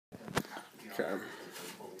Okay.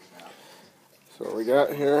 So what we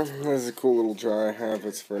got here, this is a cool little jar I have.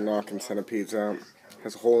 It's for knocking centipedes out.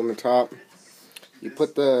 Has a hole in the top. You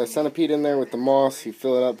put the centipede in there with the moss, you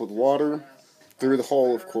fill it up with water, through the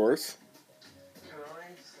hole of course.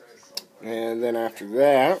 And then after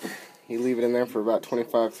that, you leave it in there for about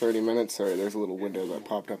 25-30 minutes. Sorry, there's a little window that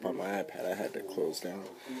popped up on my iPad I had to close down.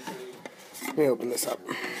 Let me open this up.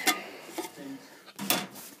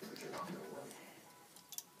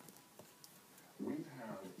 We've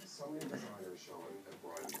had so many designers show at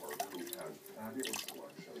Bryant Park who had fabulous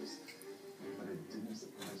collections, but it didn't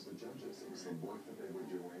surprise the judges. It was the work that they were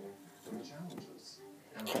doing and the challenges.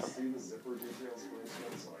 And I see the zipper details, for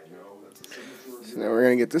instance, and I know that's a signature. So now we're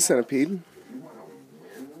going to get this centipede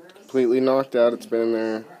completely knocked out. It's been in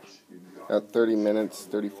there about 30 minutes,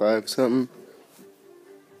 35 something.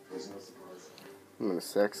 I'm going to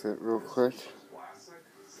sex it real quick.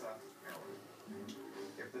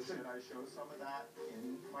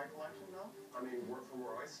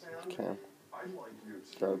 Okay.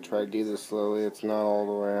 Gotta try to do this slowly. It's not all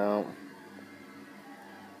the way out.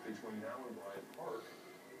 Between now and Bryant Park,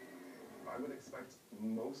 I would expect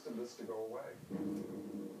most of this to go away.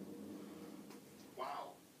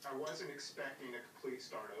 Wow. I wasn't expecting a complete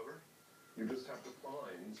start over. You just have to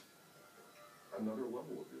find another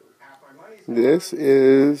level of you. This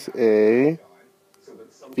is a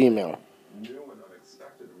female. New and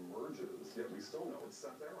unexpected emerges, yet we still know it's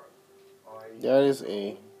set there. That is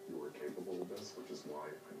a You are capable of this, which is why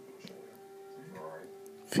I'm pushing you. All right.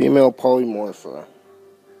 female polymorpha.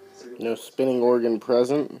 No spinning organ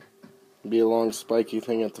present. Be a long spiky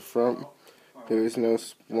thing at the front. There is no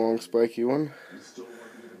long spiky one.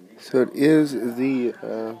 So it is the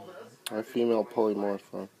our female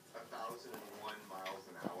polymorpha.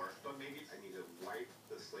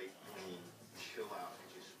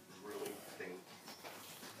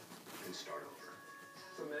 Start over.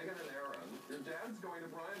 So Megan and Aaron, your dad's going to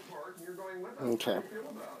Bryant Park and you're going with us. Okay. How do you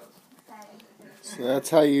feel about it? So that's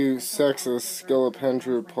how you sex a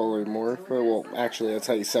Scolopendra polymorpha. Well, actually, that's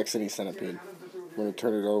how you sex any centipede. I'm going to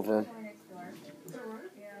turn it over.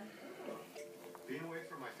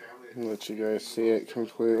 Let you guys see it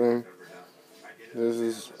completely. This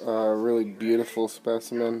is a really beautiful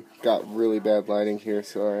specimen. Got really bad lighting here,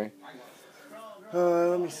 sorry.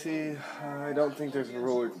 Let me see. I don't think there's a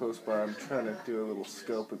roller close by. I'm trying to do a little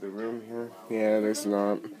scope of the room here. Yeah, there's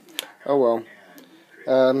not. Oh well.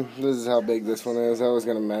 This is how big this one is. I was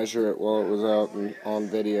going to measure it while it was out on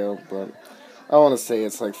video, but I want to say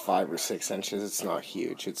it's like 5 or 6 inches. It's not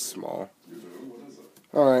huge. It's small.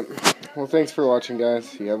 Alright. Well, thanks for watching,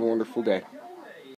 guys. You have a wonderful day.